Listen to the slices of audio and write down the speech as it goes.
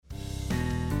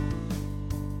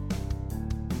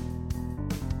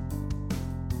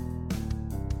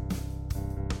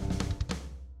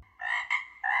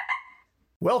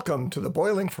Welcome to The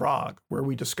Boiling Frog, where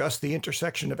we discuss the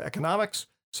intersection of economics,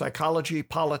 psychology,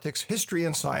 politics, history,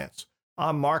 and science.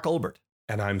 I'm Mark Olbert.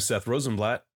 And I'm Seth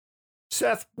Rosenblatt.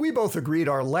 Seth, we both agreed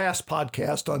our last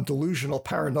podcast on delusional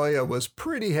paranoia was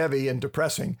pretty heavy and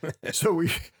depressing, so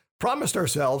we promised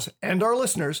ourselves and our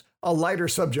listeners a lighter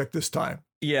subject this time.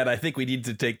 Yeah, and I think we need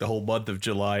to take the whole month of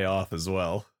July off as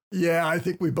well. Yeah, I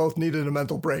think we both needed a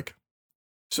mental break.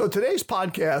 So today's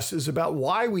podcast is about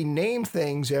why we name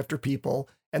things after people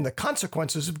and the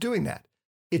consequences of doing that.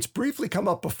 It's briefly come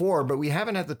up before, but we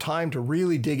haven't had the time to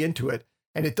really dig into it,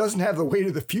 and it doesn't have the weight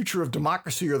of the future of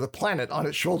democracy or the planet on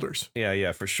its shoulders.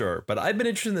 Yeah, for sure. But I've been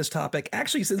interested in this topic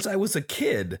actually since I was a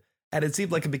kid, and it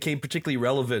seemed like it became particularly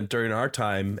relevant during our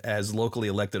time as locally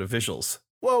elected officials.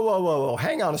 Whoa.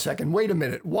 Hang on a second. Wait a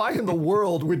minute. Why in the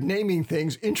world would naming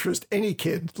things interest any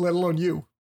kid, let alone you?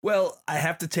 Well, I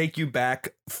have to take you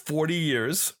back 40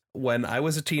 years. When I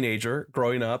was a teenager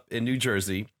growing up in New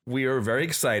Jersey, we were very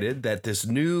excited that this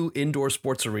new indoor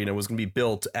sports arena was going to be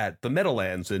built at the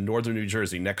Meadowlands in northern New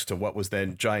Jersey next to what was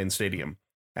then Giant Stadium.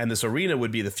 And this arena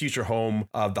would be the future home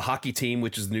of the hockey team,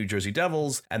 which is the New Jersey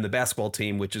Devils, and the basketball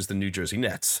team, which is the New Jersey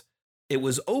Nets. It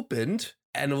was opened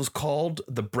and it was called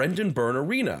the Brendan Byrne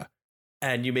Arena.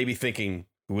 And you may be thinking,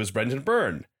 who is Brendan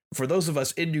Byrne? For those of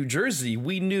us in New Jersey,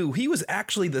 we knew he was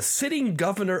actually the sitting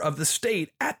governor of the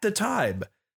state at the time.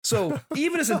 So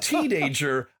even as a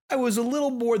teenager, I was a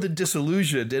little more than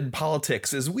disillusioned in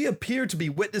politics as we appeared to be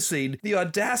witnessing the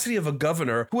audacity of a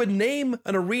governor who would name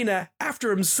an arena after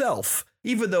himself,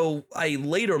 even though I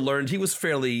later learned he was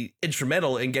fairly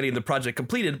instrumental in getting the project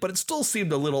completed, but it still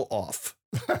seemed a little off.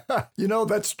 You know,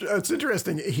 that's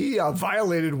interesting. He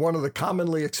violated one of the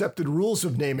commonly accepted rules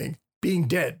of naming, being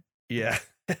dead. Yeah.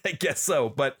 I guess so,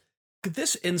 but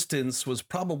this instance was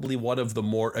probably one of the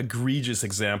more egregious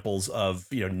examples of,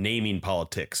 naming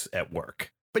politics at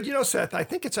work. But Seth, I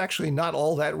think it's actually not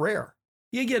all that rare.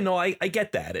 No, I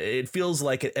get that. It feels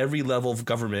like at every level of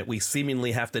government, we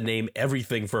seemingly have to name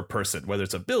everything for a person, whether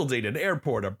it's a building, an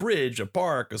airport, a bridge, a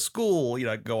park, a school,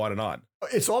 go on and on.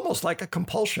 It's almost like a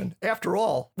compulsion. After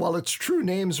all, while its true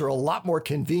names are a lot more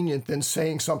convenient than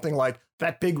saying something like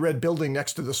that big red building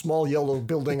next to the small yellow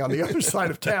building on the other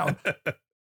side of town,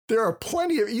 there are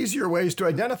plenty of easier ways to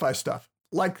identify stuff,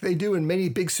 like they do in many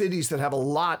big cities that have a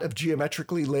lot of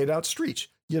geometrically laid out streets.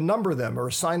 You number them or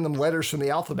assign them letters from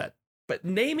the alphabet. But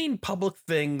naming public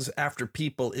things after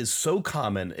people is so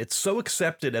common, it's so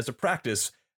accepted as a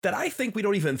practice that I think we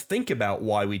don't even think about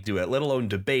why we do it, let alone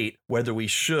debate whether we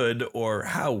should or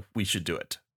how we should do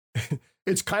it.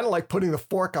 It's kind of like putting the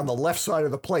fork on the left side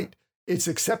of the plate. It's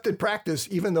accepted practice,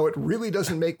 even though it really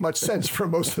doesn't make much sense for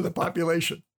most of the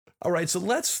population. All right, so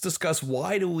let's discuss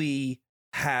why do we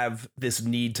have this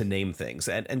need to name things,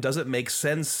 and does it make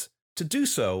sense to do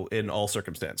so in all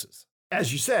circumstances?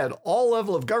 As you said, all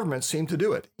level of government seem to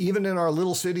do it, even in our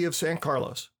little city of San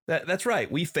Carlos. That's right.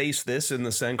 We faced this in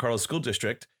the San Carlos School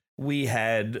District. We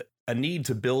had a need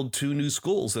to build 2 new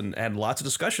schools and lots of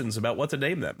discussions about what to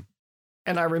name them.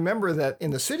 And I remember that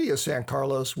in the city of San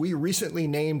Carlos, we recently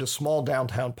named a small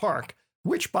downtown park,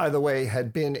 which, by the way,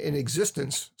 had been in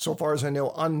existence, so far as I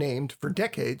know, unnamed for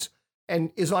decades,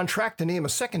 and is on track to name a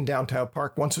second downtown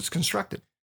park once it's constructed.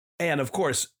 And of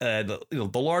course, the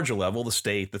larger level, the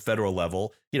state, the federal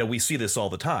level, we see this all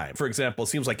the time. For example, it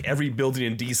seems like every building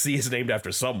in D.C. is named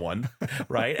after someone,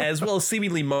 right? As well as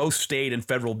seemingly most state and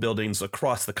federal buildings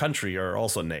across the country are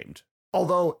also named.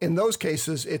 Although in those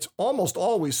cases, it's almost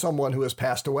always someone who has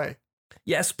passed away.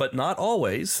 Yes, but not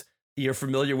always. You're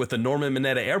familiar with the Norman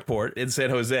Mineta Airport in San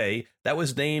Jose. That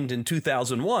was named in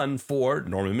 2001 for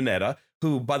Norman Mineta,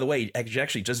 who, by the way,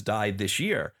 actually just died this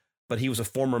year. But he was a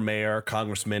former mayor,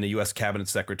 congressman, a U.S. cabinet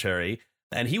secretary,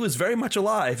 and he was very much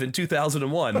alive in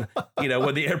 2001,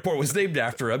 when the airport was named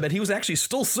after him. And he was actually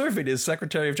still serving as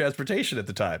Secretary of Transportation at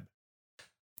the time.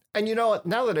 And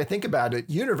now that I think about it,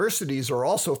 universities are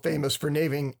also famous for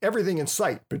naming everything in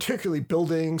sight, particularly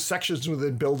buildings, sections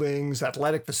within buildings,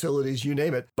 athletic facilities, you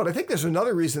name it. But I think there's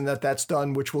another reason that that's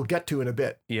done, which we'll get to in a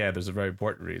bit. Yeah, there's a very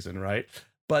important reason, right?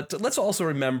 But let's also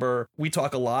remember, we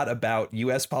talk a lot about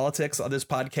U.S. politics on this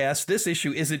podcast. This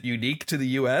issue isn't unique to the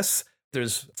U.S.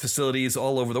 There's facilities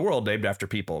all over the world named after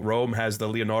people. Rome has the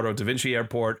Leonardo da Vinci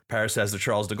Airport. Paris has the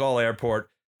Charles de Gaulle Airport.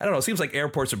 I don't know, it seems like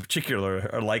airports in particular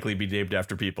are likely to be named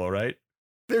after people, right?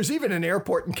 There's even an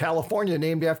airport in California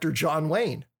named after John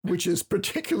Wayne, which is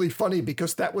particularly funny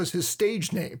because that was his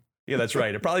stage name. Yeah, that's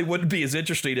right. It probably wouldn't be as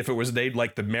interesting if it was named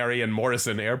like the Marion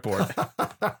Morrison Airport.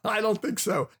 I don't think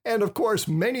so. And of course,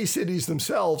 many cities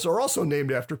themselves are also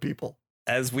named after people.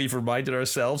 As we've reminded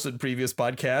ourselves in previous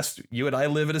podcasts, you and I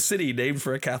live in a city named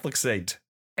for a Catholic saint.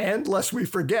 And lest we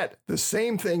forget, the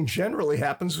same thing generally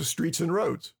happens with streets and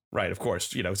roads. Right, of course.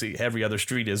 See, every other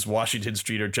street is Washington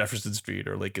Street or Jefferson Street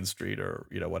or Lincoln Street or,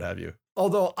 what have you.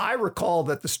 Although I recall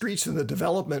that the streets in the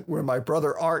development where my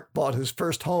brother Art bought his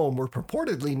first home were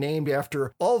purportedly named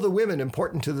after all the women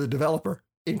important to the developer,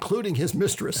 including his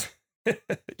mistress.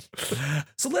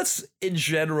 So let's, in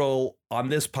general, on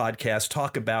this podcast,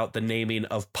 talk about the naming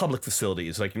of public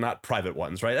facilities, like not private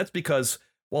ones, right? That's because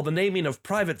while the naming of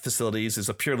private facilities is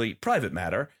a purely private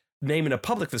matter, naming a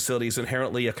public facility is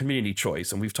inherently a community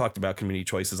choice. And we've talked about community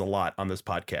choices a lot on this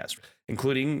podcast,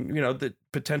 including, the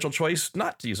potential choice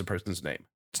not to use a person's name.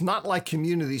 It's not like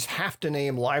communities have to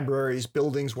name libraries,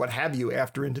 buildings, what have you,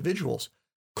 after individuals.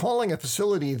 Calling a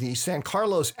facility the San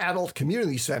Carlos Adult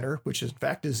Community Center, which in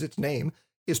fact is its name,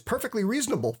 is perfectly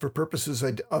reasonable for purposes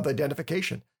of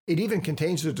identification. It even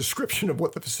contains a description of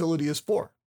what the facility is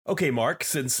for. Okay, Mark,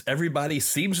 since everybody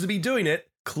seems to be doing it,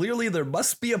 clearly there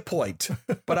must be a point,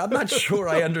 but I'm not sure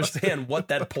I understand what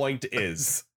that point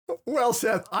is. Well,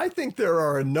 Seth, I think there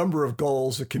are a number of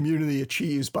goals a community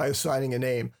achieves by assigning a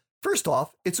name. First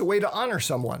off, it's a way to honor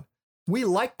someone. We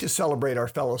like to celebrate our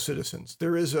fellow citizens.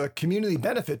 There is a community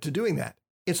benefit to doing that.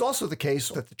 It's also the case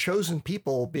that the chosen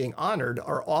people being honored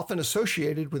are often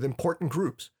associated with important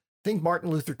groups. Think Martin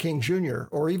Luther King Jr.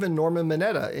 or even Norman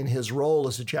Mineta in his role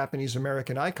as a Japanese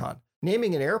American icon.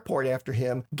 Naming an airport after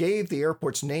him gave the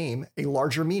airport's name a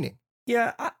larger meaning.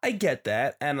 Yeah, I get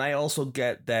that. And I also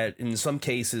get that in some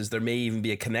cases, there may even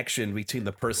be a connection between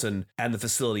the person and the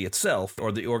facility itself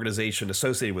or the organization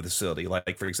associated with the facility.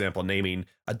 Like, for example, naming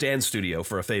a dance studio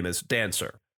for a famous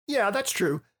dancer. Yeah, that's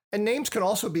true. And names can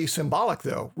also be symbolic,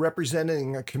 though,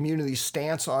 representing a community's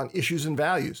stance on issues and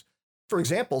values. For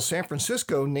example, San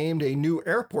Francisco named a new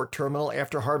airport terminal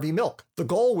after Harvey Milk. The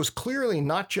goal was clearly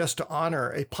not just to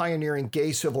honor a pioneering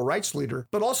gay civil rights leader,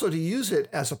 but also to use it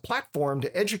as a platform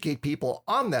to educate people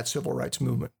on that civil rights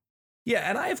movement. Yeah,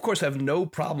 and I, of course, have no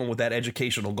problem with that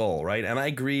educational goal, right? And I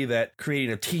agree that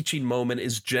creating a teaching moment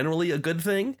is generally a good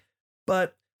thing,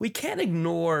 but we can't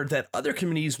ignore that other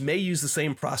communities may use the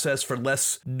same process for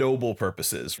less noble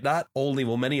purposes. Not only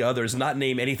will many others not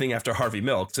name anything after Harvey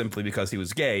Milk simply because he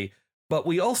was gay, but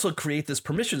we also create this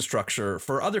permission structure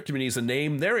for other communities to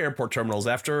name their airport terminals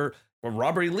after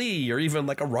Robert E. Lee or even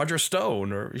like a Roger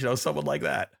Stone or, someone like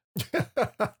that.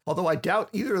 Although I doubt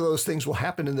either of those things will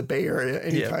happen in the Bay Area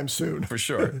anytime soon. For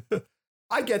sure.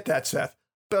 I get that, Seth.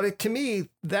 But to me,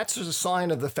 that's a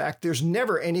sign of the fact there's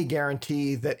never any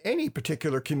guarantee that any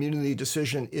particular community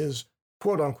decision is,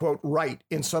 quote unquote, right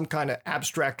in some kind of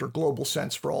abstract or global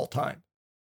sense for all time.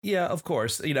 Yeah, of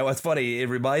course. It's funny. It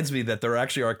reminds me that there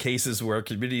actually are cases where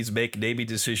communities make naming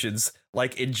decisions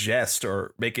like in jest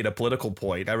or making a political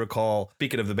point. I recall,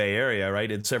 speaking of the Bay Area,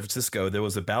 right, in San Francisco, there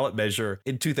was a ballot measure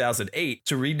in 2008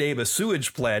 to rename a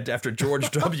sewage plant after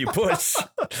George W. Bush.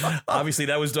 Obviously,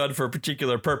 that was done for a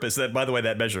particular purpose. That, by the way,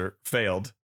 that measure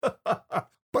failed.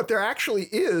 But there actually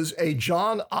is a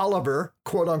John Oliver,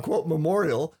 quote unquote,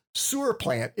 memorial sewer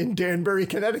plant in Danbury,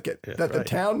 Connecticut, that the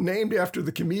town named after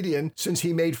the comedian since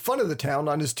he made fun of the town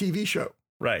on his TV show.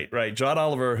 Right. John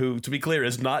Oliver, who, to be clear,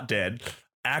 is not dead,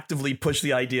 actively pushed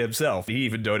the idea himself. He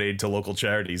even donated to local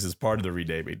charities as part of the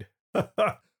renaming.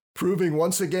 Proving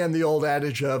once again the old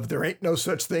adage of there ain't no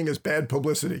such thing as bad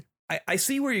publicity. I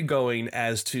see where you're going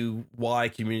as to why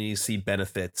communities see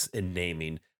benefits in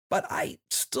naming. But it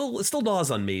still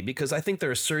gnaws on me because I think there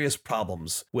are serious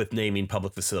problems with naming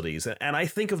public facilities. And I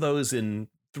think of those in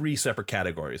three separate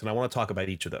categories. And I want to talk about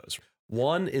each of those.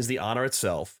 One is the honor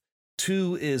itself.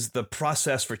 Two is the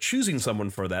process for choosing someone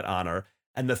for that honor.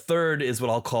 And the third is what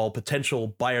I'll call potential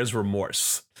buyer's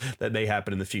remorse that may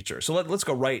happen in the future. So let's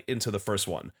go right into the first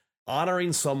one.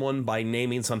 Honoring someone by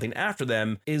naming something after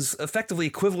them is effectively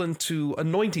equivalent to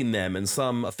anointing them in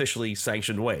some officially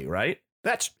sanctioned way, right?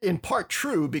 That's in part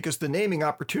true because the naming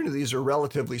opportunities are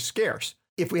relatively scarce.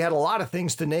 If we had a lot of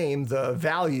things to name, the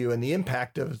value and the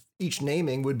impact of each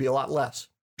naming would be a lot less.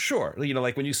 Sure.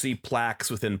 Like when you see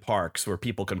plaques within parks where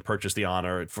people can purchase the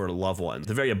honor for a loved one,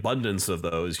 the very abundance of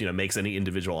those, makes any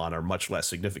individual honor much less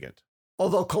significant.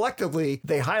 Although collectively,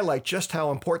 they highlight just how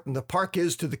important the park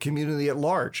is to the community at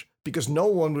large, because no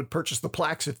one would purchase the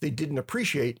plaques if they didn't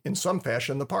appreciate, in some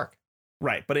fashion, the park.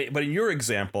 Right. But in your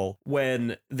example,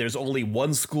 when there's only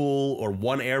one school or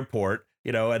one airport,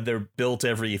 and they're built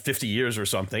every 50 years or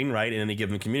something, right, in any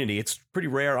given community, it's pretty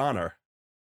rare honor.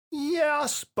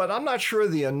 Yes, but I'm not sure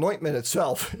the anointment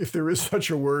itself, if there is such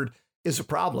a word, is a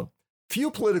problem. Few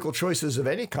political choices of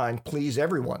any kind please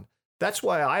everyone. That's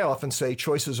why I often say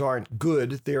choices aren't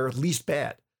good, they're least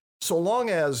bad. So long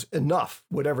as enough,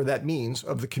 whatever that means,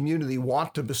 of the community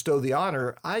want to bestow the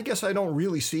honor, I guess I don't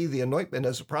really see the anointment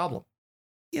as a problem.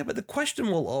 Yeah, but the question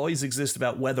will always exist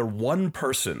about whether one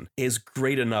person is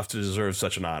great enough to deserve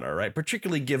such an honor, right?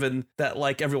 Particularly given that,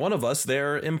 like every one of us,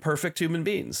 they're imperfect human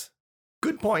beings.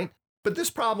 Good point. But this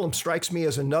problem strikes me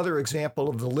as another example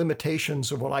of the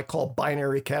limitations of what I call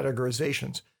binary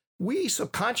categorizations. We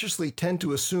subconsciously tend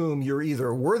to assume you're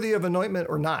either worthy of anointment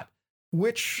or not,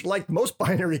 which, like most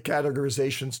binary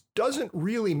categorizations, doesn't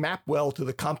really map well to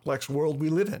the complex world we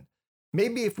live in.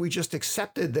 Maybe if we just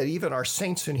accepted that even our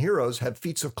saints and heroes have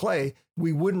feet of clay,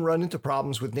 we wouldn't run into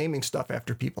problems with naming stuff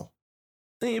after people.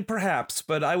 Perhaps,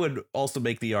 but I would also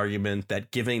make the argument that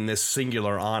giving this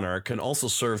singular honor can also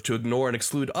serve to ignore and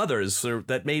exclude others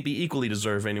that may be equally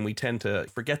deserving, and we tend to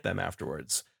forget them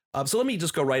afterwards. So let me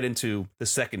just go right into the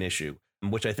second issue,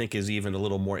 which I think is even a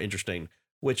little more interesting,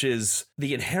 which is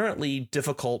the inherently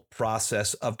difficult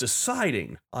process of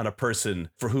deciding on a person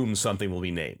for whom something will be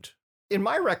named. In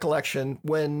my recollection,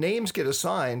 when names get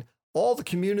assigned, all the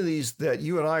communities that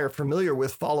you and I are familiar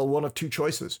with follow one of two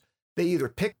choices. They either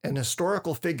pick an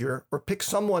historical figure or pick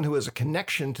someone who has a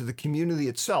connection to the community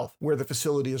itself where the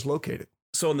facility is located.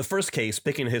 So in the first case,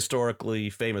 picking a historically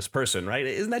famous person, right?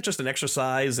 Isn't that just an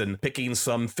exercise in picking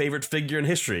some favorite figure in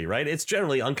history, right? It's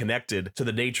generally unconnected to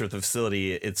the nature of the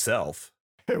facility itself.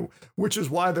 Which is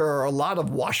why there are a lot of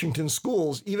Washington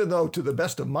schools, even though, to the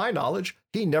best of my knowledge,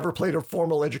 he never played a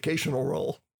formal educational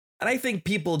role. And I think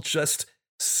people just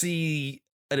see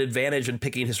an advantage in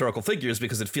picking historical figures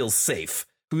because it feels safe.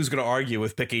 Who's going to argue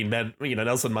with picking,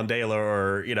 Nelson Mandela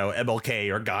or, MLK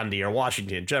or Gandhi or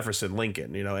Washington, Jefferson,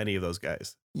 Lincoln, any of those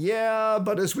guys? Yeah,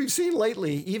 but as we've seen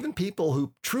lately, even people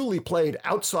who truly played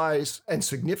outsized and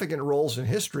significant roles in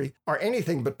history are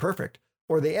anything but perfect,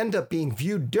 or they end up being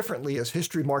viewed differently as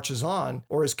history marches on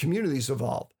or as communities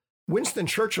evolve. Winston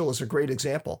Churchill is a great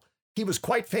example. He was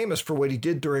quite famous for what he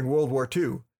did during World War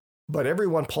II, but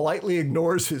everyone politely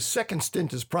ignores his second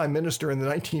stint as prime minister in the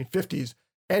 1950s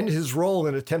and his role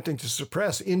in attempting to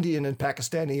suppress Indian and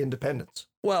Pakistani independence.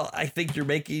 Well, I think you're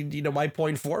making, my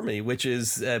point for me, which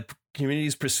is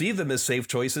communities perceive them as safe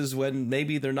choices when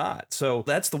maybe they're not. So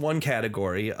that's the one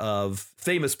category of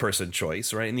famous person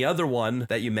choice, right? And the other one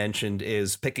that you mentioned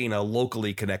is picking a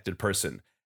locally connected person.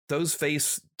 Those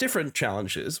face different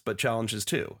challenges, but challenges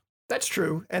too. That's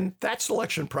true. And that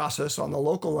selection process on the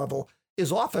local level is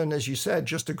often, as you said,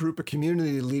 just a group of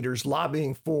community leaders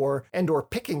lobbying for and or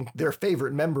picking their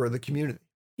favorite member of the community.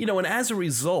 And as a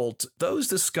result, those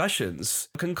discussions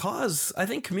can cause, I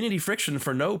think, community friction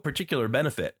for no particular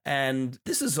benefit. And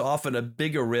this is often a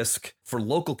bigger risk for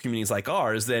local communities like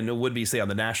ours than it would be, say, on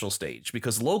the national stage,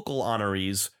 because local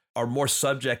honorees are more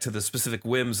subject to the specific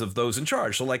whims of those in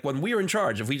charge. So like when we were in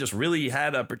charge, if we just really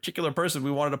had a particular person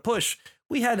we wanted to push,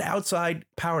 we had outside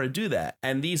power to do that.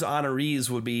 And these honorees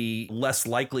would be less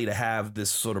likely to have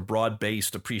this sort of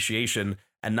broad-based appreciation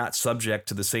and not subject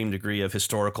to the same degree of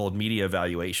historical and media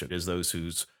evaluation as those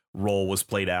whose role was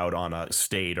played out on a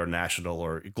state or national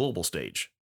or global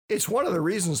stage. It's one of the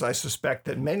reasons I suspect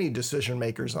that many decision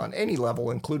makers on any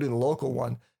level, including the local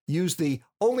one, use the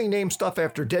only name stuff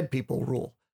after dead people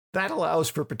rule. That allows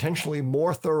for potentially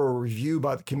more thorough review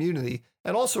by the community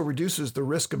and also reduces the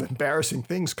risk of embarrassing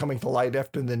things coming to light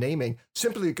after the naming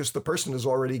simply because the person is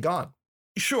already gone.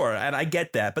 Sure, and I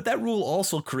get that, but that rule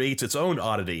also creates its own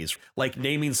oddities, like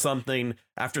naming something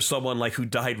after someone like who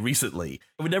died recently.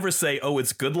 I would never say, oh,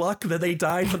 it's good luck that they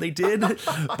died when they did,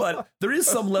 but there is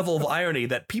some level of irony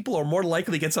that people are more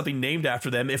likely to get something named after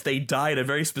them if they die at a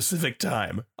very specific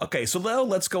time. Okay, so now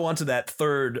let's go on to that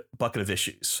third bucket of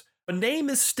issues. A name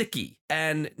is sticky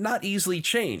and not easily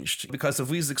changed because, as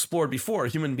we've explored before,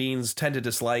 human beings tend to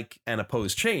dislike and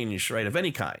oppose change, right, of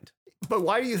any kind. But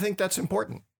why do you think that's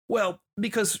important? Well,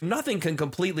 because nothing can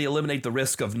completely eliminate the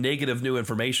risk of negative new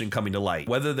information coming to light,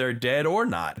 whether they're dead or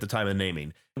not at the time of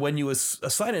naming. When you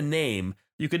assign a name,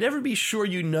 you can never be sure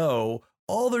you know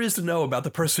all there is to know about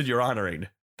the person you're honoring.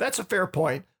 That's a fair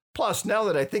point. Plus, now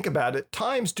that I think about it,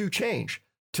 times do change.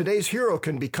 Today's hero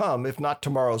can become, if not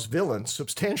tomorrow's villain,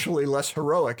 substantially less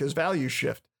heroic as values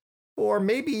shift. Or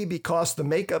maybe because the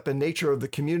makeup and nature of the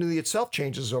community itself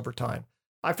changes over time.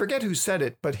 I forget who said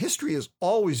it, but history is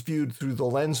always viewed through the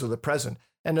lens of the present.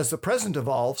 And as the present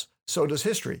evolves, so does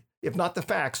history. If not the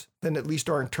facts, then at least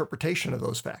our interpretation of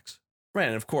those facts. Right,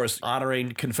 and of course,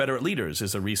 honoring Confederate leaders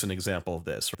is a recent example of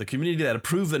this. The community that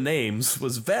approved the names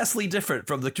was vastly different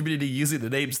from the community using the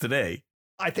names today.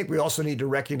 I think we also need to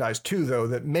recognize, too, though,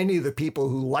 that many of the people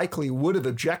who likely would have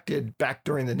objected back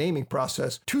during the naming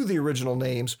process to the original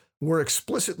names were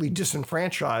explicitly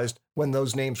disenfranchised when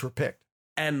those names were picked.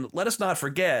 And let us not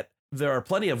forget there are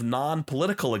plenty of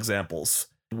non-political examples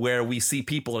where we see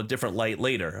people in a different light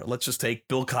later. Let's just take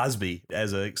Bill Cosby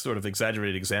as a sort of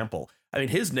exaggerated example. I mean,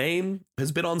 his name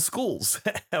has been on schools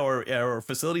or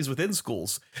facilities within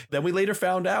schools. Then we later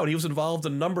found out he was involved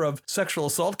in a number of sexual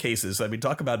assault cases. I mean,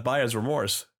 talk about buyer's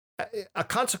remorse. A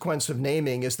consequence of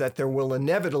naming is that there will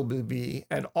inevitably be,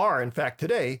 and are in fact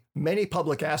today, many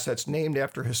public assets named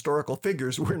after historical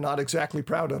figures we're not exactly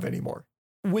proud of anymore.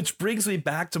 Which brings me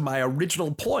back to my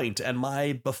original point and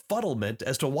my befuddlement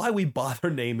as to why we bother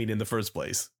naming in the first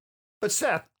place. But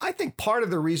Seth, I think part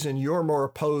of the reason you're more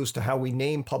opposed to how we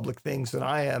name public things than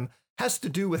I am has to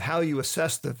do with how you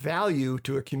assess the value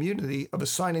to a community of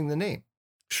assigning the name.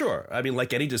 Sure. I mean,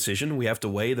 like any decision, we have to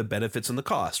weigh the benefits and the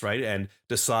costs, right? And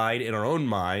decide in our own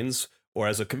minds or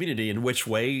as a community in which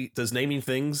way does naming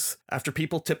things after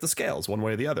people tip the scales one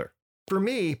way or the other. For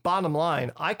me, bottom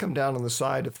line, I come down on the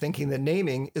side of thinking that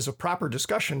naming is a proper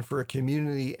discussion for a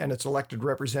community and its elected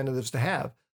representatives to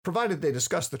have, provided they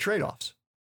discuss the trade-offs.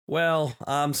 Well,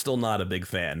 I'm still not a big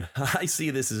fan. I see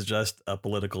this as just a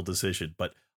political decision,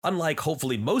 but unlike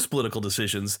hopefully most political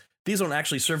decisions, these don't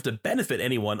actually serve to benefit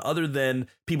anyone other than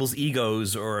people's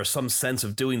egos or some sense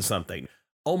of doing something.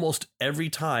 Almost every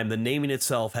time, the naming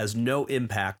itself has no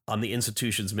impact on the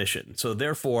institution's mission. So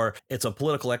therefore, it's a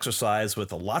political exercise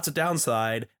with lots of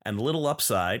downside and little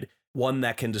upside, one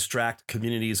that can distract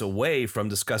communities away from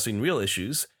discussing real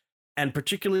issues. And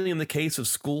particularly in the case of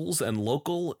schools and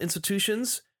local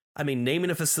institutions, I mean,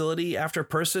 naming a facility after a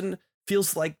person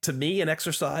feels like, to me, an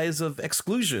exercise of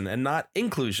exclusion and not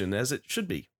inclusion, as it should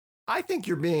be. I think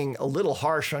you're being a little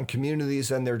harsh on communities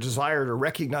and their desire to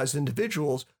recognize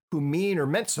individuals who mean or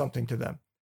meant something to them.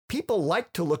 People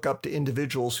like to look up to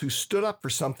individuals who stood up for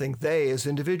something they, as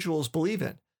individuals, believe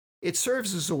in. It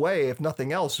serves as a way, if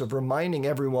nothing else, of reminding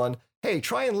everyone, hey,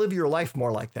 try and live your life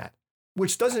more like that,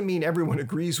 which doesn't mean everyone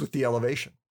agrees with the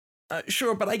elevation.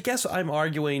 Sure, but I guess I'm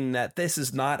arguing that this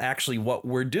is not actually what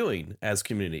we're doing as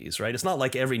communities, right? It's not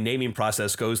like every naming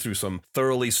process goes through some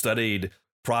thoroughly studied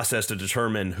process to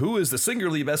determine who is the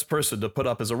singularly best person to put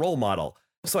up as a role model.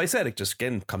 So I said it just,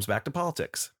 again, comes back to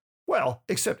politics. Well,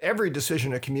 except every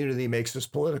decision a community makes is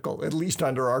political, at least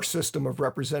under our system of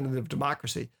representative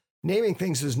democracy. Naming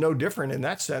things is no different in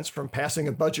that sense from passing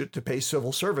a budget to pay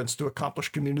civil servants to accomplish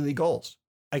community goals.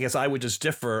 I guess I would just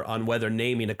differ on whether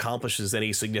naming accomplishes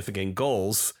any significant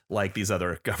goals like these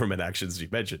other government actions you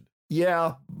mentioned.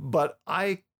 Yeah, but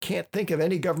I can't think of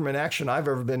any government action I've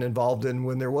ever been involved in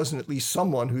when there wasn't at least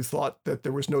someone who thought that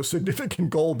there was no significant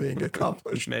goal being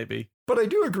accomplished. Maybe. But I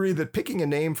do agree that picking a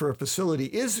name for a facility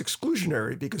is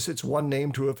exclusionary because it's one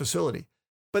name to a facility.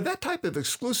 But that type of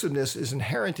exclusiveness is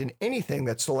inherent in anything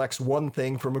that selects one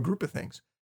thing from a group of things.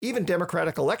 Even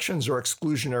democratic elections are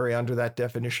exclusionary under that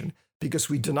definition because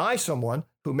we deny someone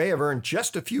who may have earned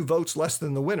just a few votes less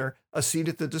than the winner a seat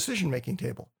at the decision-making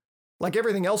table. Like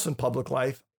everything else in public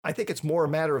life, I think it's more a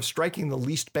matter of striking the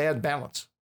least bad balance.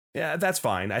 Yeah, that's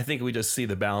fine. I think we just see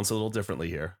the balance a little differently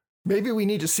here. Maybe we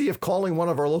need to see if calling one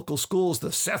of our local schools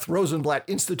the Seth Rosenblatt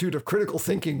Institute of Critical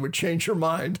Thinking would change your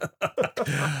mind.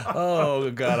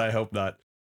 Oh, God, I hope not.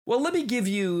 Well, let me give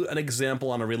you an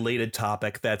example on a related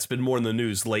topic that's been more in the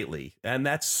news lately, and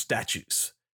that's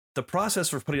statues. The process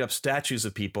for putting up statues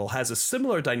of people has a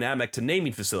similar dynamic to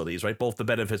naming facilities, right? Both the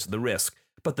benefits and the risk.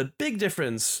 But the big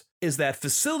difference is that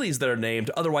facilities that are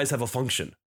named otherwise have a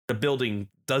function. The building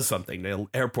does something, the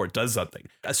airport does something.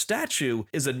 A statue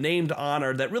is a named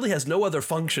honor that really has no other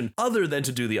function other than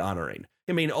to do the honoring.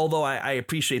 I mean, although I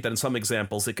appreciate that in some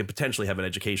examples it could potentially have an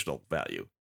educational value.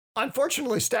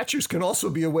 Unfortunately, statues can also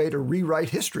be a way to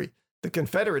rewrite history. The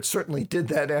Confederates certainly did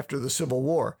that after the Civil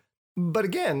War. But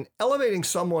again, elevating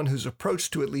someone whose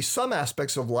approach to at least some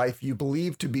aspects of life you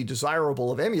believe to be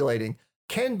desirable of emulating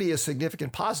can be a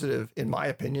significant positive, in my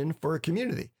opinion, for a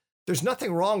community. There's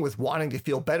nothing wrong with wanting to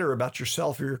feel better about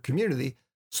yourself or your community,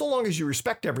 so long as you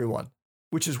respect everyone,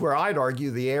 which is where I'd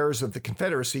argue the heirs of the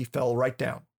Confederacy fell right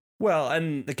down. Well,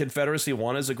 and the Confederacy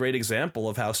one is a great example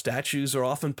of how statues are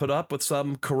often put up with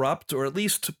some corrupt or at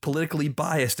least politically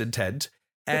biased intent,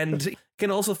 and can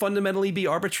also fundamentally be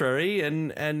arbitrary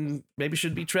and maybe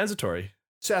should be transitory.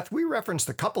 Seth, we referenced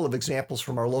a couple of examples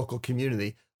from our local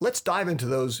community. Let's dive into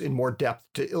those in more depth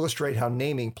to illustrate how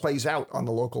naming plays out on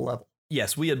the local level.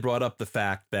 Yes, we had brought up the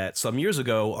fact that some years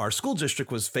ago, our school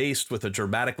district was faced with a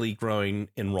dramatically growing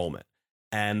enrollment.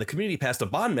 And the community passed a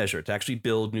bond measure to actually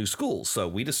build new schools. So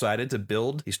we decided to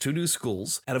build these 2 new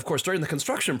schools. And of course, during the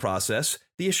construction process,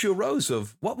 the issue arose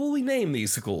of what will we name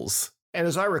these schools? And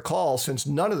as I recall, since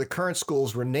none of the current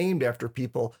schools were named after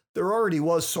people, there already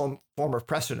was some form of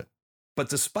precedent. But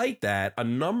despite that, a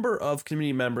number of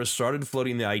community members started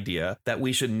floating the idea that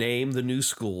we should name the new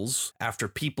schools after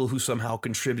people who somehow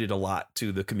contributed a lot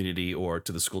to the community or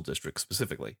to the school district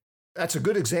specifically. That's a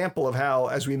good example of how,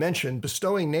 as we mentioned,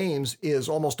 bestowing names is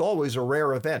almost always a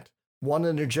rare event, one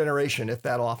in a generation, if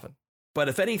that often. But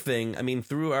if anything, I mean,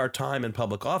 through our time in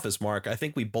public office, Mark, I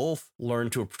think we both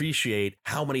learned to appreciate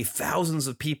how many thousands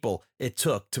of people it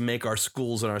took to make our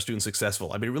schools and our students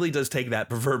successful. I mean, it really does take that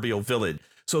proverbial village.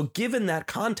 So given that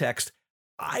context,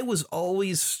 I was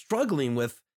always struggling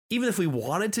with, even if we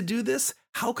wanted to do this,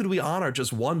 how could we honor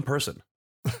just one person?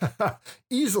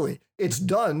 Easily. It's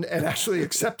done and actually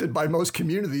accepted by most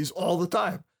communities all the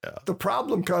time. Yeah. The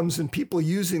problem comes in people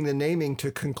using the naming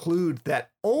to conclude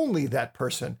that only that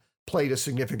person played a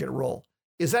significant role.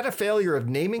 Is that a failure of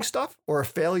naming stuff or a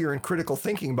failure in critical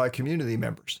thinking by community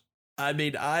members? I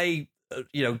mean, I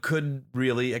couldn't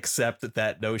really accept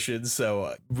that notion.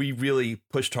 So we really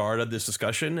pushed hard on this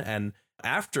discussion. And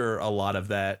after a lot of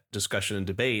that discussion and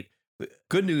debate,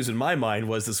 good news in my mind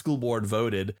was the school board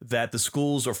voted that the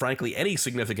schools, or frankly, any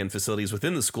significant facilities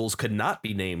within the schools, could not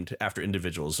be named after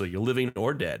individuals. So you're living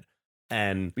or dead.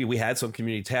 And we had some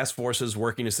community task forces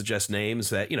working to suggest names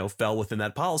that, fell within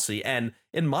that policy. And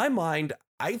in my mind,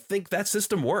 I think that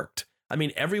system worked. I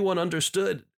mean, everyone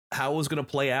understood how it was going to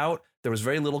play out. There was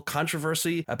very little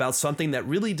controversy about something that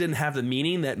really didn't have the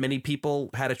meaning that many people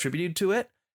had attributed to it.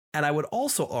 And I would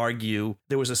also argue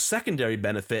there was a secondary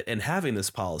benefit in having this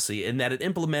policy in that it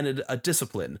implemented a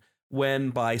discipline when,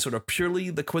 by sort of purely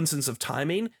the coincidence of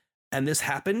timing, and this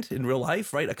happened in real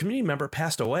life, right? A community member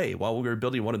passed away while we were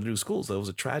building one of the new schools. That was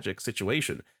a tragic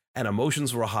situation and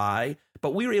emotions were high,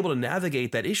 but we were able to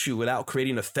navigate that issue without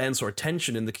creating offense or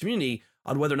tension in the community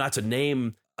on whether or not to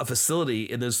name a facility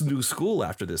in this new school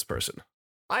after this person.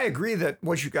 I agree that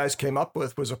what you guys came up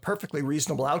with was a perfectly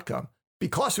reasonable outcome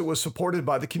because it was supported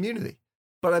by the community.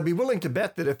 But I'd be willing to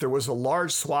bet that if there was a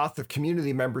large swath of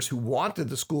community members who wanted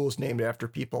the schools named after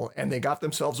people and they got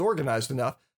themselves organized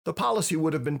enough, the policy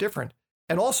would have been different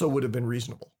and also would have been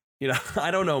reasonable. I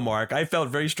don't know, Mark. I felt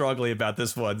very strongly about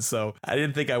this one, so I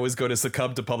didn't think I was going to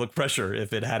succumb to public pressure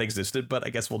if it had existed, but I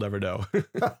guess we'll never know.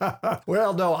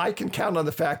 Well, no, I can count on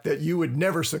the fact that you would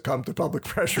never succumb to public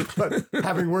pressure, but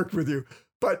having worked with you.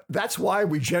 But that's why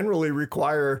we generally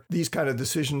require these kind of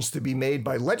decisions to be made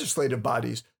by legislative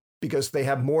bodies, because they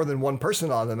have more than one person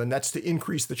on them, and that's to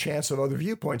increase the chance of other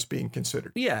viewpoints being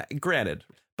considered. Yeah, granted.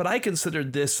 But I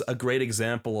considered this a great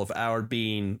example of our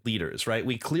being leaders, right?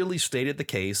 We clearly stated the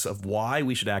case of why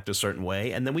we should act a certain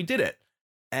way, and then we did it.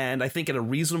 And I think in a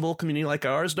reasonable community like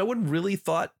ours, no one really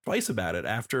thought twice about it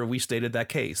after we stated that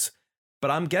case. But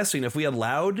I'm guessing if we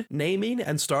allowed naming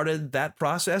and started that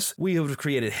process, we would have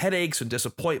created headaches and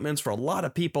disappointments for a lot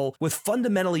of people with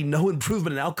fundamentally no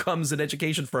improvement in outcomes in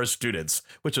education for our students,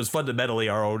 which was fundamentally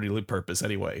our only purpose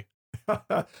anyway.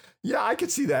 Yeah, I could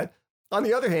see that. On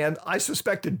the other hand, I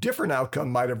suspect a different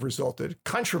outcome might have resulted,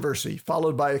 controversy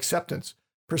followed by acceptance,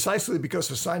 precisely because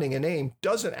assigning a name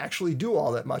doesn't actually do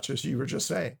all that much, as you were just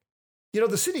saying.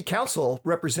 The city council,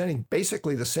 representing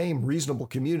basically the same reasonable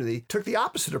community, took the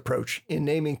opposite approach in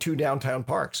naming two downtown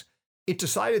parks. It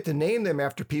decided to name them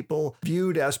after people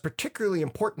viewed as particularly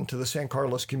important to the San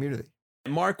Carlos community.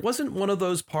 Mark, wasn't one of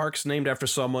those parks named after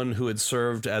someone who had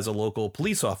served as a local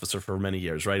police officer for many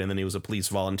years, right? And then he was a police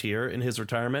volunteer in his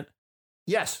retirement?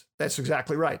 Yes, that's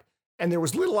exactly right. And there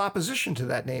was little opposition to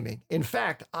that naming. In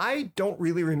fact, I don't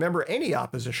really remember any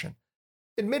opposition.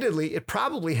 Admittedly, it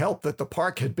probably helped that the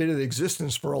park had been in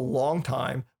existence for a long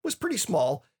time, was pretty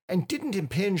small, and didn't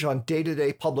impinge on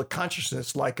day-to-day public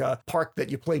consciousness like a park that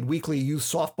you played weekly youth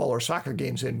softball or soccer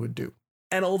games in would do.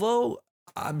 And although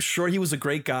I'm sure he was a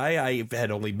great guy, I had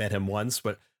only met him once,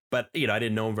 but I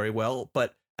didn't know him very well,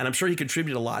 and I'm sure he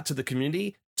contributed a lot to the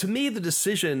community. To me, the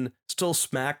decision still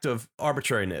smacked of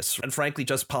arbitrariness and frankly,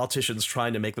 just politicians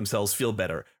trying to make themselves feel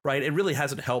better, right? It really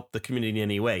hasn't helped the community in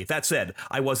any way. That said,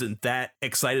 I wasn't that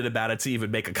excited about it to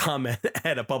even make a comment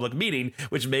at a public meeting,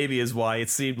 which maybe is why it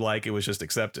seemed like it was just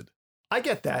accepted. I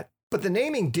get that, but the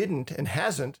naming didn't and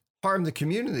hasn't harmed the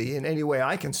community in any way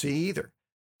I can see either.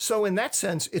 So in that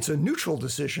sense, it's a neutral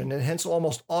decision and hence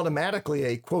almost automatically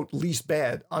a, quote, least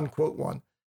bad, unquote one.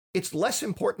 It's less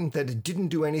important that it didn't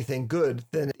do anything good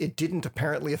than it didn't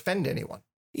apparently offend anyone.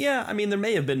 Yeah, I mean, there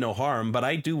may have been no harm, but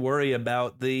I do worry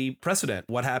about the precedent.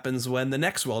 What happens when the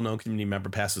next well-known community member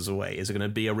passes away? Is it going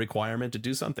to be a requirement to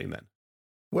do something then?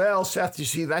 Well, Seth, you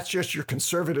see, that's just your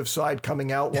conservative side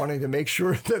coming out wanting to make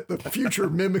sure that the future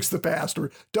mimics the past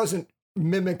or doesn't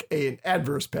mimic an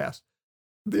adverse past.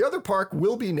 The other park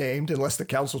will be named, unless the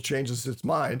council changes its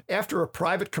mind, after a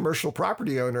private commercial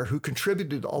property owner who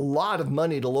contributed a lot of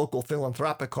money to local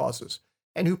philanthropic causes.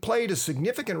 and who played a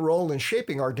significant role in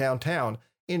shaping our downtown,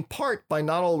 in part by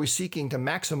not always seeking to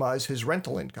maximize his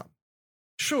rental income.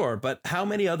 Sure, but how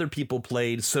many other people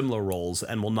played similar roles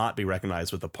and will not be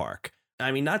recognized with the park?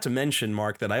 I mean, not to mention,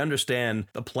 Mark, that I understand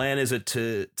the plan is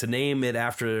to name it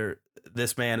after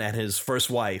this man and his first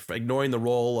wife, ignoring the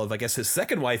role of, I guess, his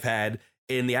second wife had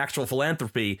in the actual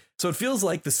philanthropy. So it feels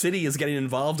like the city is getting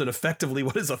involved in effectively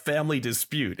what is a family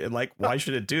dispute. And like, why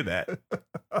should it do that?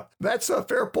 That's a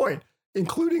fair point.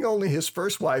 Including only his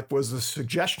first wife was the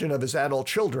suggestion of his adult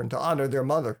children to honor their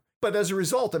mother. But as a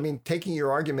result, I mean, taking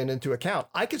your argument into account,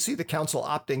 I could see the council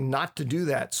opting not to do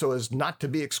that so as not to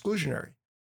be exclusionary.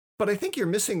 But I think you're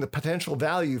missing the potential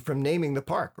value from naming the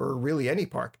park, or really any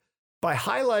park. By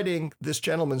highlighting this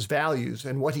gentleman's values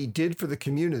and what he did for the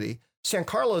community, San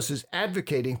Carlos is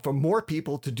advocating for more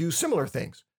people to do similar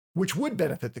things, which would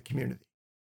benefit the community.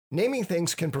 Naming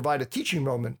things can provide a teaching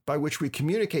moment by which we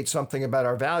communicate something about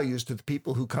our values to the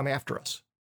people who come after us.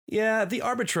 Yeah, the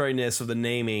arbitrariness of the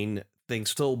naming thing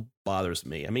still bothers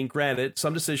me. I mean, granted,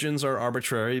 some decisions are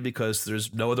arbitrary because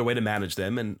there's no other way to manage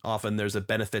them, and often there's a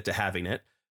benefit to having it.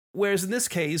 Whereas in this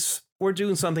case, we're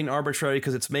doing something arbitrary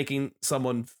because it's making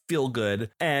someone feel good.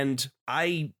 And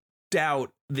I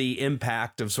doubt the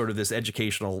impact of sort of this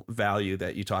educational value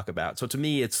that you talk about. So to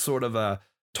me, it's sort of a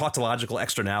tautological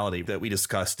externality that we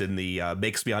discussed in the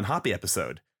Makes Me Unhappy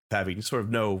episode, having sort of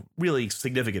no really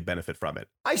significant benefit from it.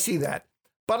 I see that.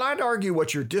 But I'd argue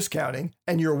what you're discounting,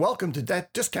 and you're welcome to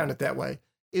discount it that way,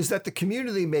 is that the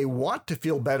community may want to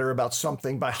feel better about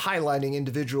something by highlighting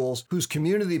individuals whose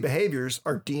community behaviors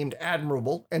are deemed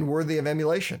admirable and worthy of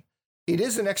emulation. It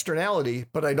is an externality,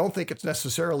 but I don't think it's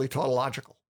necessarily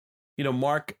tautological. You know,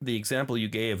 Mark, the example you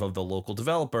gave of the local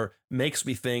developer makes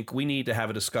me think we need to have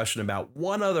a discussion about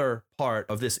one other part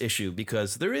of this issue,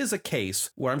 because there is a case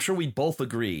where I'm sure we both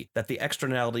agree that the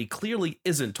externality clearly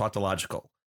isn't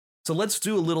tautological. So let's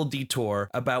do a little detour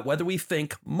about whether we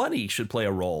think money should play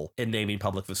a role in naming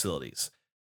public facilities.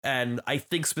 And I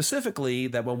think specifically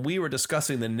that when we were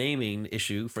discussing the naming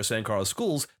issue for San Carlos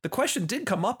schools, the question did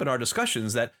come up in our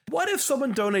discussions that what if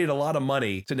someone donated a lot of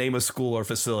money to name a school or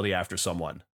facility after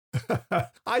someone?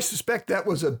 I suspect that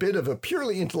was a bit of a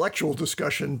purely intellectual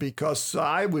discussion, because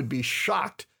I would be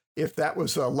shocked if that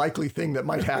was a likely thing that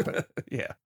might happen.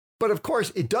 Yeah. But of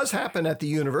course, it does happen at the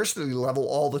university level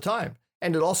all the time.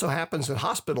 And it also happens at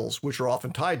hospitals, which are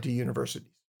often tied to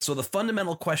universities. So the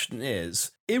fundamental question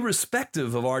is,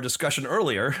 irrespective of our discussion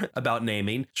earlier about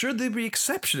naming, should there be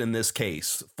exception in this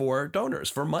case for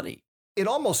donors, for money? It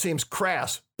almost seems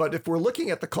crass, but if we're looking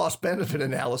at the cost-benefit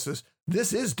analysis,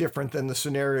 this is different than the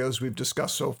scenarios we've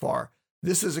discussed so far.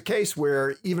 This is a case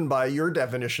where, even by your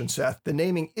definition, Seth, the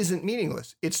naming isn't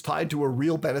meaningless. It's tied to a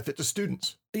real benefit to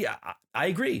students. Yeah, I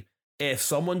agree. If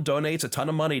someone donates a ton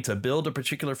of money to build a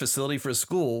particular facility for a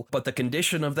school, but the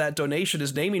condition of that donation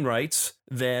is naming rights,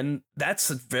 then that's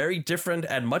a very different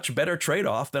and much better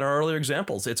trade-off than our earlier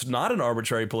examples. It's not an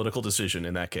arbitrary political decision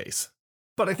in that case.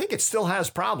 But I think it still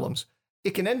has problems.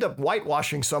 It can end up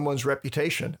whitewashing someone's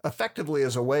reputation, effectively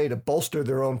as a way to bolster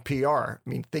their own PR. I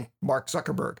mean, think Mark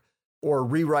Zuckerberg. Or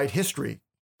rewrite history,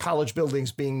 college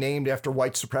buildings being named after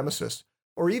white supremacists,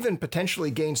 or even potentially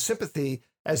gain sympathy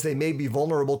as they may be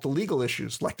vulnerable to legal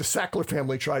issues, like the Sackler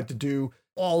family tried to do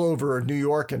all over New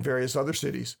York and various other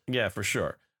cities. Yeah, for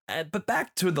sure. But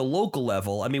back to the local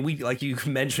level, I mean, we, like you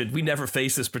mentioned, we never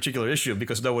faced this particular issue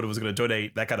because no one was going to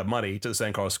donate that kind of money to the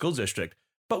San Carlos School District.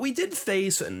 But we did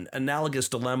face an analogous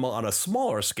dilemma on a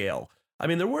smaller scale. I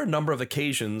mean, there were a number of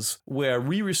occasions where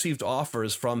we received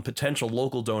offers from potential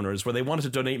local donors where they wanted to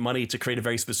donate money to create a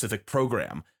very specific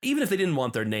program, even if they didn't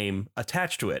want their name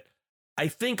attached to it. I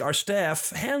think our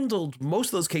staff handled most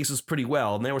of those cases pretty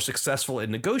well, and they were successful in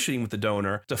negotiating with the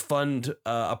donor to fund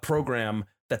a program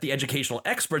that the educational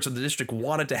experts of the district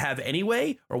wanted to have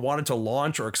anyway, or wanted to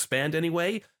launch or expand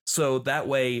anyway. So that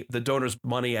way, the donor's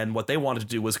money and what they wanted to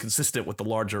do was consistent with the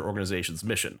larger organization's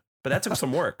mission. But that took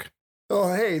some work.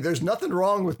 Oh, hey, there's nothing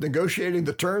wrong with negotiating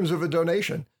the terms of a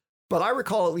donation. But I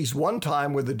recall at least one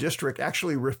time where the district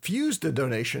actually refused a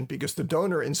donation because the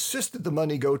donor insisted the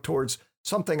money go towards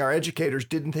something our educators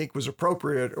didn't think was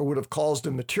appropriate or would have caused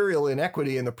a material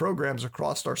inequity in the programs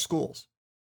across our schools.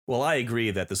 Well, I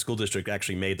agree that the school district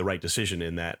actually made the right decision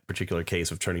in that particular case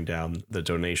of turning down the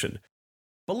donation.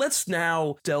 But let's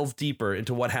now delve deeper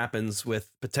into what happens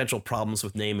with potential problems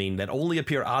with naming that only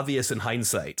appear obvious in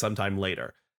hindsight sometime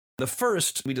later. The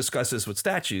first, we discuss this with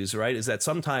statues, right, is that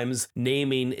sometimes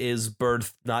naming is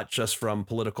birthed not just from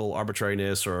political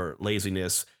arbitrariness or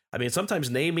laziness. I mean, sometimes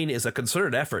naming is a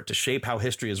concerted effort to shape how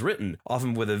history is written,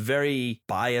 often with a very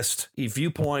biased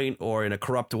viewpoint or in a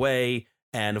corrupt way.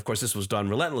 And of course, this was done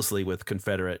relentlessly with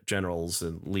Confederate generals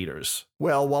and leaders.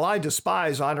 Well, while I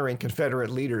despise honoring Confederate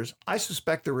leaders, I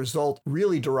suspect the result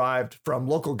really derived from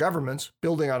local governments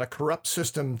building on a corrupt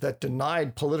system that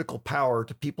denied political power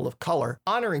to people of color,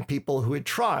 honoring people who had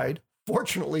tried,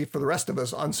 fortunately for the rest of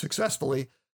us unsuccessfully,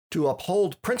 to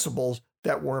uphold principles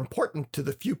that were important to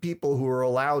the few people who were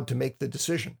allowed to make the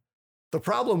decision. The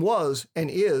problem was and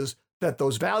is that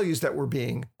those values that were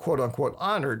being quote unquote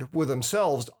honored were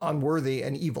themselves unworthy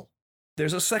and evil.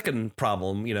 There's a second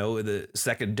problem, the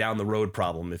second down the road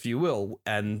problem, if you will.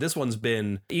 And this one's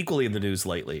been equally in the news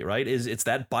lately, right? It's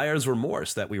that buyer's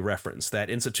remorse that we reference, that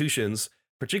institutions,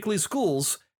 particularly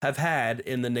schools, have had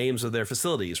in the names of their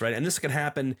facilities, right? And this can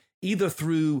happen either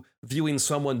through viewing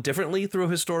someone differently through a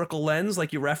historical lens,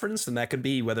 like you referenced, and that could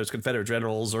be whether it's Confederate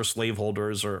generals or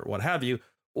slaveholders or what have you,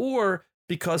 or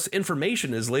because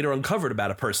information is later uncovered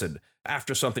about a person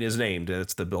after something is named.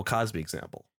 It's the Bill Cosby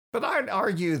example. But I'd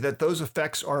argue that those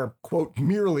effects are, quote,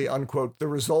 merely, unquote, the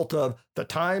result of the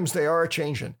times they are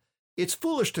a-changin'. It's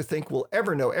foolish to think we'll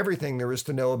ever know everything there is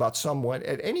to know about someone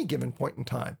at any given point in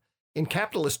time. In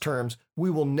capitalist terms, we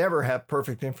will never have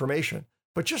perfect information.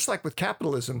 But just like with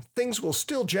capitalism, things will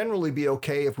still generally be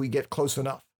okay if we get close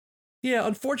enough. Yeah,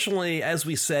 unfortunately, as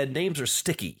we said, names are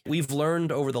sticky. We've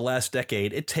learned over the last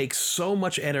decade, it takes so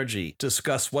much energy to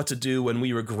discuss what to do when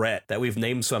we regret that we've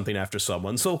named something after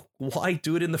someone. So why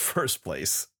do it in the first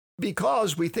place?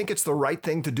 Because we think it's the right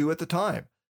thing to do at the time.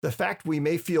 The fact we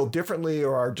may feel differently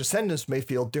or our descendants may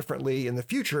feel differently in the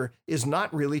future is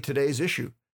not really today's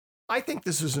issue. I think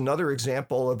this is another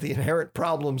example of the inherent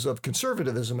problems of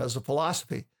conservatism as a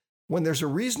philosophy. When there's a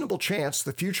reasonable chance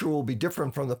the future will be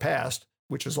different from the past,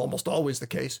 which is almost always the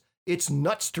case, it's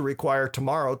nuts to require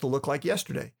tomorrow to look like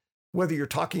yesterday, whether you're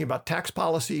talking about tax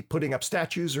policy, putting up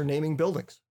statues, or naming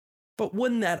buildings. But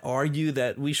wouldn't that argue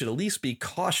that we should at least be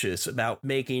cautious about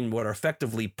making what are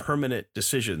effectively permanent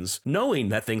decisions, knowing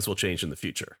that things will change in the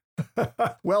future?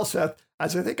 Well, Seth,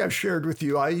 as I think I've shared with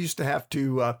you, I used to have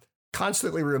to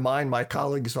constantly remind my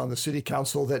colleagues on the city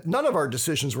council that none of our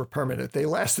decisions were permanent. They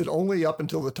lasted only up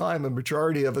until the time a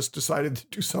majority of us decided to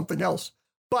do something else.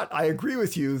 But I agree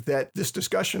with you that this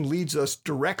discussion leads us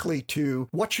directly to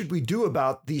what should we do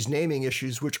about these naming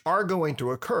issues, which are going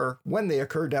to occur when they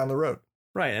occur down the road.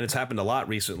 Right, and it's happened a lot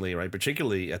recently, right?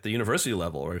 Particularly at the university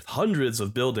level, with hundreds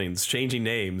of buildings changing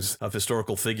names of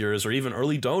historical figures or even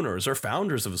early donors or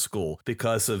founders of a school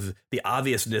because of the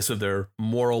obviousness of their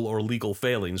moral or legal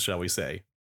failings, shall we say.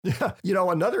 Yeah.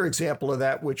 Another example of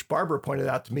that, which Barbara pointed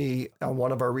out to me on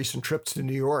one of our recent trips to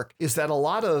New York, is that a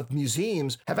lot of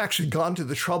museums have actually gone to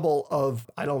the trouble of,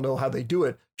 I don't know how they do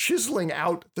it, chiseling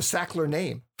out the Sackler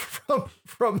name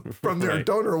from their Right.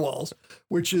 donor walls,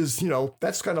 which is,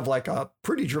 that's kind of like a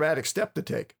pretty dramatic step to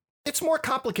take. It's more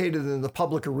complicated in the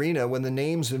public arena when the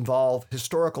names involve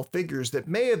historical figures that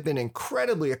may have been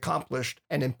incredibly accomplished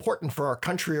and important for our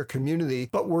country or community,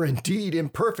 but were indeed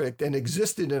imperfect and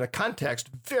existed in a context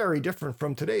very different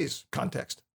from today's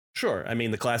context. Sure. I mean,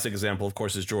 the classic example, of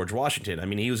course, is George Washington. I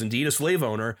mean, he was indeed a slave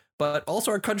owner, but also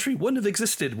our country wouldn't have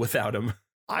existed without him.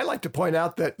 I like to point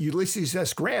out that Ulysses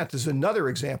S. Grant is another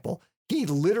example. He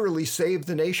literally saved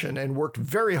the nation and worked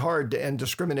very hard to end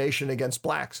discrimination against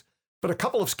blacks. But a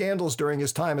couple of scandals during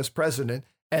his time as president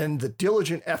and the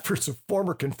diligent efforts of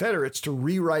former Confederates to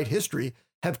rewrite history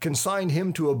have consigned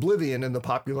him to oblivion in the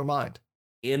popular mind.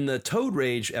 In the Toad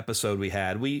Rage episode we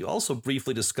had, we also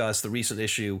briefly discussed the recent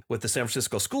issue with the San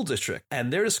Francisco School District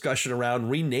and their discussion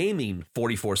around renaming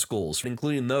 44 schools,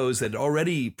 including those that had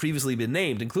already previously been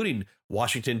named, including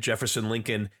Washington, Jefferson,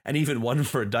 Lincoln, and even one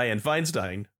for Dianne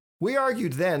Feinstein. We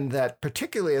argued then that,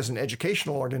 particularly as an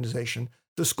educational organization,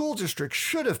 the school district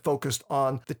should have focused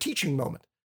on the teaching moment,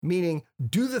 meaning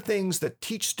do the things that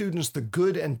teach students the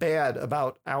good and bad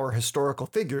about our historical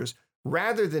figures,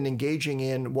 rather than engaging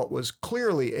in what was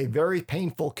clearly a very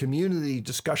painful community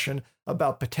discussion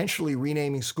about potentially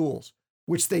renaming schools,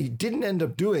 which they didn't end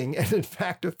up doing. And in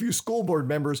fact, a few school board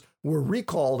members were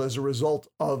recalled as a result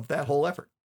of that whole effort.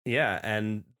 Yeah,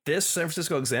 and this San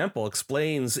Francisco example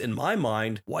explains, in my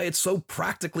mind, why it's so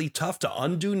practically tough to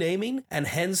undo naming, and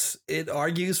hence it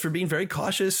argues for being very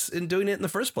cautious in doing it in the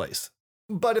first place.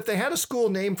 But if they had a school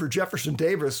named for Jefferson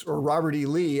Davis or Robert E.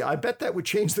 Lee, I bet that would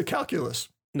change the calculus.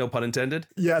 No pun intended?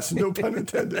 Yes, no pun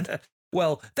intended.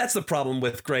 Well, that's the problem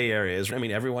with gray areas. I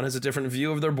mean, everyone has a different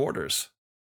view of their borders.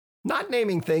 Not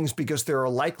naming things because there are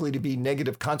likely to be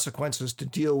negative consequences to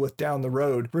deal with down the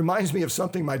road reminds me of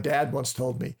something my dad once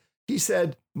told me. He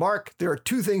said, "Mark, there are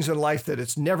two things in life that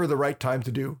it's never the right time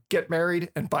to do: get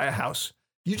married and buy a house.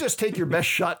 You just take your best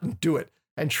shot and do it,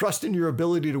 and trust in your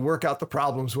ability to work out the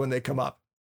problems when they come up."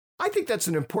 I think that's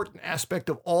an important aspect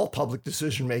of all public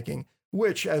decision-making,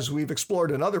 which, as we've explored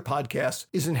in other podcasts,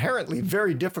 is inherently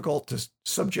very difficult to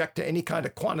subject to any kind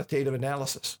of quantitative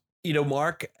analysis.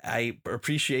 Mark, I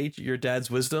appreciate your dad's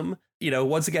wisdom.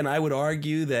 Once again, I would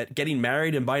argue that getting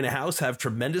married and buying a house have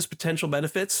tremendous potential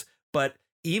benefits, but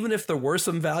even if there were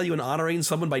some value in honoring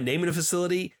someone by naming a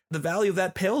facility, the value of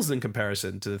that pales in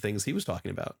comparison to the things he was talking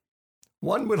about.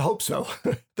 One would hope so.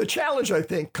 The challenge, I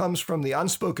think, comes from the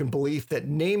unspoken belief that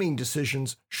naming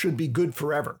decisions should be good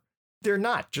forever. They're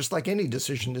not, just like any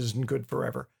decision isn't good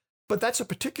forever. But that's a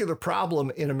particular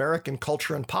problem in American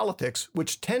culture and politics,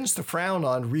 which tends to frown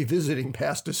on revisiting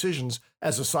past decisions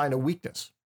as a sign of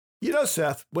weakness.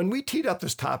 Seth, when we teed up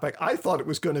this topic, I thought it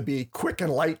was going to be quick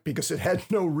and light because it had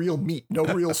no real meat, no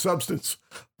real substance.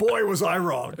 Boy, was I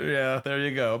wrong. Yeah, there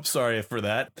you go. I'm sorry for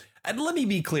that. And let me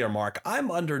be clear, Mark,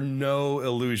 I'm under no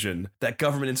illusion that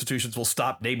government institutions will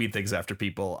stop naming things after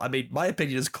people. I mean, my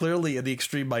opinion is clearly in the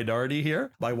extreme minority here.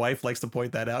 My wife likes to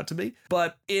point that out to me.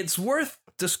 But it's worth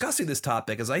discussing this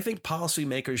topic, as I think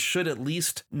policymakers should at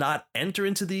least not enter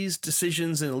into these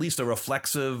decisions in at least a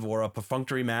reflexive or a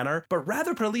perfunctory manner, but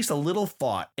rather put at least a little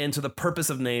thought into the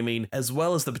purpose of naming as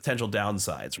well as the potential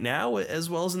downsides, now as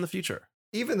well as in the future.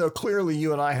 Even though clearly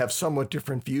you and I have somewhat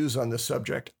different views on this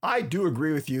subject, I do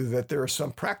agree with you that there are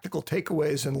some practical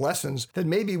takeaways and lessons that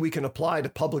maybe we can apply to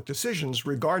public decisions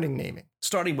regarding naming.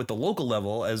 Starting with the local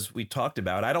level, as we talked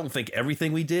about, I don't think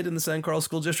everything we did in the San Carlos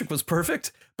School District was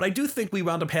perfect, but I do think we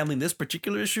wound up handling this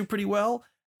particular issue pretty well,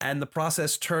 and the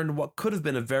process turned what could have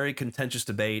been a very contentious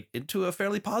debate into a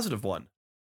fairly positive one.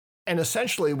 And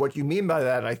essentially what you mean by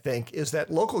that, I think, is that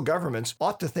local governments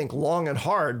ought to think long and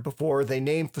hard before they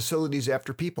name facilities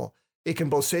after people. It can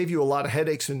both save you a lot of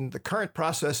headaches in the current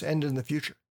process and in the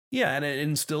future. Yeah, and it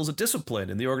instills a discipline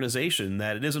in the organization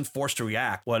that it isn't forced to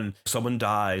react when someone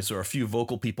dies or a few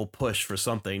vocal people push for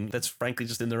something that's frankly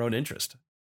just in their own interest.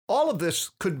 All of this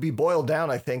could be boiled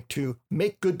down, I think, to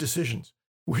make good decisions,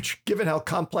 which, given how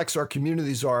complex our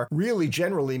communities are, really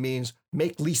generally means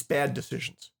make least bad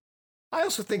decisions. I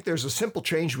also think there's a simple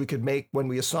change we could make when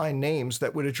we assign names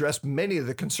that would address many of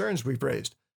the concerns we've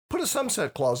raised. Put a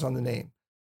sunset clause on the name,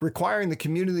 requiring the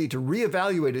community to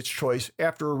reevaluate its choice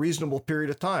after a reasonable period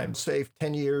of time, say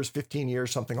 10 years, 15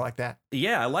 years, something like that.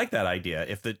 Yeah, I like that idea.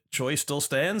 If the choice still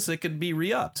stands, it could be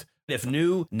re-upped. If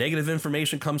new negative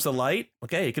information comes to light,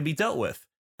 okay, it can be dealt with.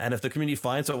 And if the community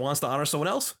finds it wants to honor someone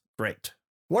else, great.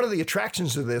 One of the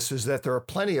attractions of this is that there are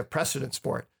plenty of precedents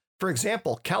for it. For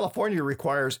example, California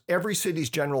requires every city's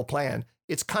general plan,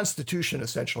 its constitution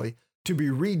essentially, to be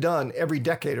redone every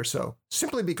decade or so,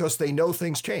 simply because they know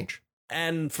things change.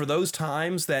 And for those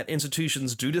times that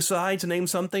institutions do decide to name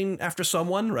something after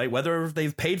someone, right, whether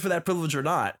they've paid for that privilege or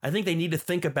not, I think they need to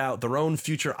think about their own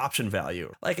future option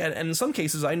value. And in some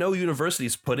cases, I know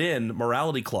universities put in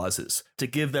morality clauses to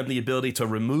give them the ability to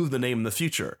remove the name in the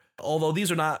future. Although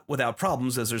these are not without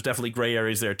problems, as there's definitely gray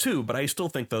areas there too, but I still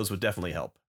think those would definitely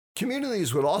help.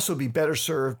 Communities would also be better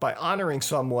served by honoring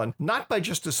someone, not by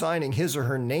just assigning his or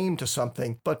her name to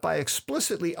something, but by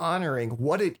explicitly honoring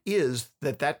what it is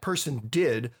that that person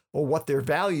did or what their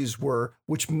values were,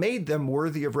 which made them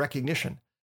worthy of recognition.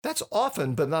 That's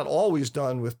often, but not always,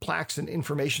 done with plaques and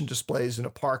information displays in a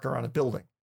park or on a building.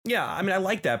 Yeah, I mean, I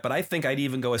like that, but I think I'd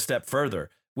even go a step further,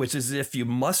 which is if you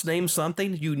must name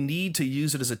something, you need to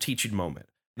use it as a teaching moment.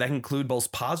 That can include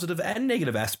both positive and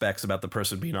negative aspects about the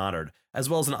person being honored, as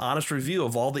well as an honest review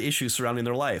of all the issues surrounding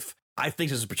their life. I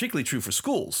think this is particularly true for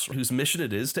schools, whose mission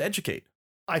it is to educate.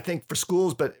 I think for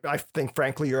schools, but I think,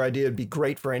 frankly, your idea would be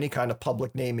great for any kind of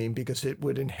public naming because it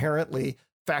would inherently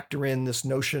factor in this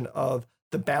notion of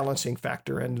the balancing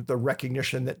factor and the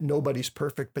recognition that nobody's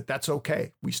perfect, but that's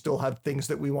okay. We still have things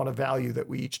that we want to value that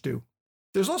we each do.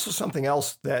 There's also something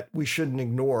else that we shouldn't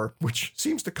ignore, which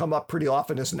seems to come up pretty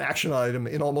often as an action item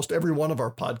in almost every one of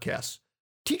our podcasts.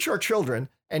 Teach our children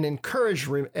and encourage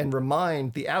and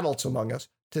remind the adults among us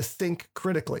to think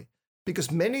critically, because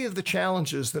many of the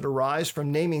challenges that arise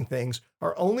from naming things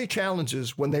are only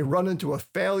challenges when they run into a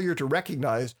failure to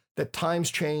recognize that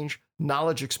times change,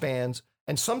 knowledge expands,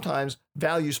 and sometimes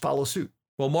values follow suit.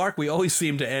 Well, Mark, we always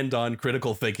seem to end on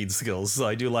critical thinking skills, so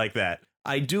I do like that.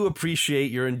 I do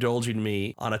appreciate your indulging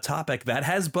me on a topic that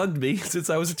has bugged me since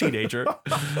I was a teenager.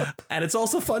 And it's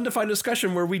also fun to find a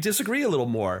discussion where we disagree a little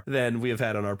more than we have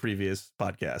had on our previous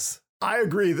podcasts. I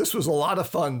agree. This was a lot of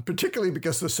fun, particularly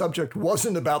because the subject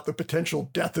wasn't about the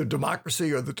potential death of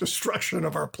democracy or the destruction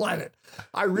of our planet.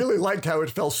 I really liked how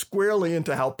it fell squarely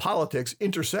into how politics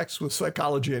intersects with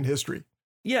psychology and history.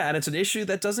 Yeah, and it's an issue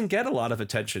that doesn't get a lot of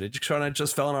attention. It kind of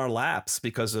just fell in our laps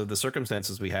because of the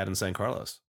circumstances we had in San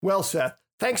Carlos. Well, Seth,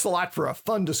 thanks a lot for a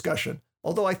fun discussion.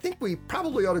 Although I think we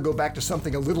probably ought to go back to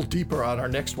something a little deeper on our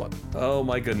next one. Oh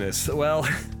my goodness. Well,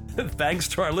 thanks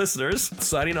to our listeners.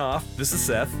 Signing off, this is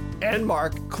Seth. And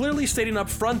Mark. Clearly stating up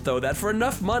front, though, that for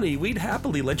enough money, we'd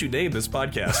happily let you name this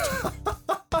podcast.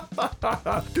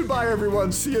 Goodbye,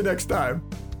 everyone. See you next time.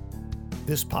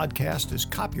 This podcast is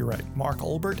copyright Mark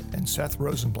Olbert and Seth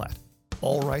Rosenblatt.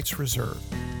 All rights reserved.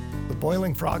 The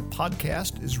Boiling Frog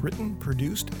podcast is written,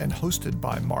 produced, and hosted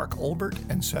by Mark Olbert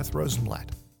and Seth Rosenblatt.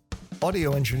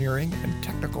 Audio engineering and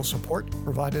technical support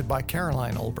provided by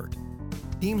Caroline Olbert.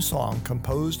 Theme song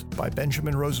composed by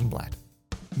Benjamin Rosenblatt.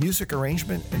 Music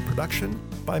arrangement and production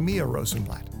by Mia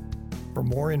Rosenblatt. For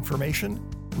more information,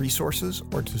 resources,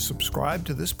 or to subscribe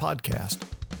to this podcast,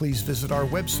 please visit our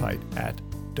website at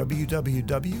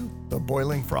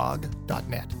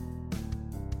www.theboilingfrog.net.